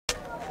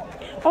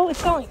Oh,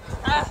 it's going.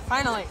 Ah,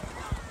 finally.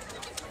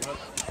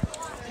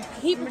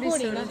 Keep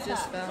recording.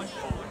 Just fell.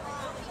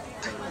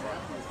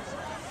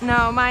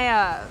 No, my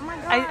Oh my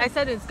God. I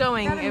said it's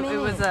going. It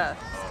was a.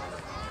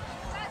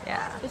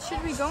 Yeah. It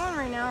should be going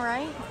right now,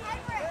 right?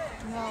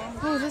 No.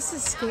 Oh, this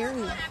is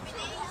scary.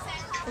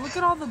 Look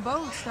at all the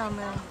boats down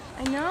there.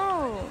 I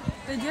know.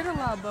 They did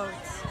allow boats.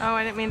 Oh,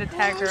 I didn't mean to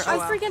tag her. I Oh,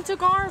 well. freaking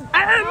took our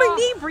my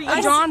knee breathe.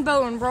 a John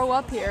boat and row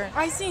up here.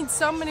 I seen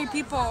so many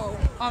people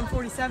on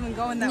 47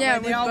 going that Yeah,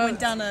 way. They with all went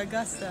boats. down to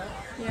Augusta.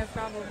 Yeah,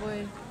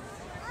 probably.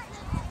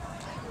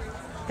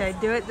 Did I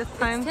do it this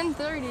time? It's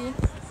 10:30.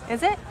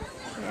 Is it?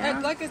 Yeah.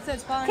 Like I said,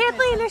 it's probably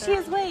Kathleen, there she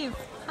is. Wave.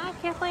 Hi,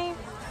 Kathleen.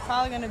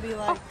 probably gonna be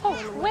like. Oh,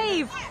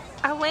 wave.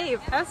 I wave.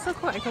 That's so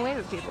cool. I can wave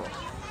at people.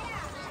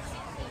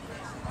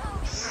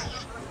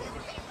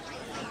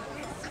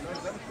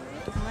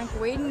 I'm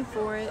like waiting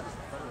for it.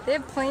 They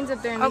have planes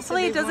up there. And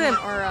Hopefully it they said they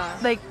doesn't want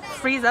our, like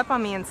freeze up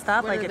on me and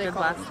stop what like are it they did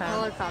called? last time.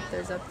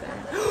 Helicopters up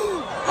there.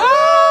 Oh!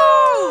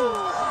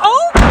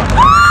 Oh!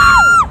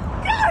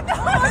 God,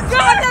 oh my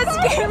God, that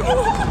scared me!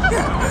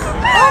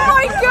 Oh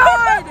my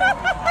God!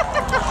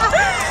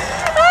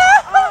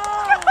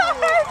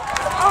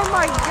 Oh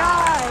my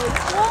God!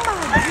 Oh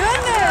my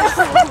goodness!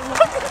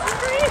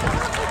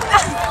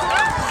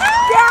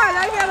 God,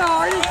 I got a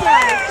heart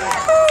attack!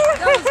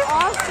 That was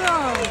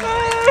awesome.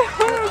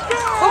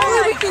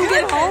 Hopefully we can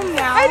get home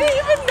now. I didn't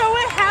even know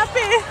it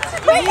happened.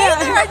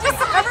 Yeah,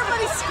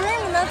 everybody's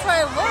screaming. That's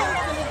why I looked.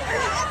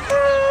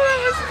 That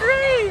was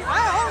great.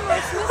 I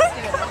almost missed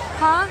it.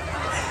 Huh?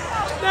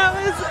 That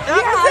was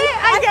it.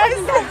 I guess.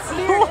 And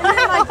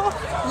then, like,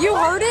 you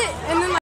heard it, and then like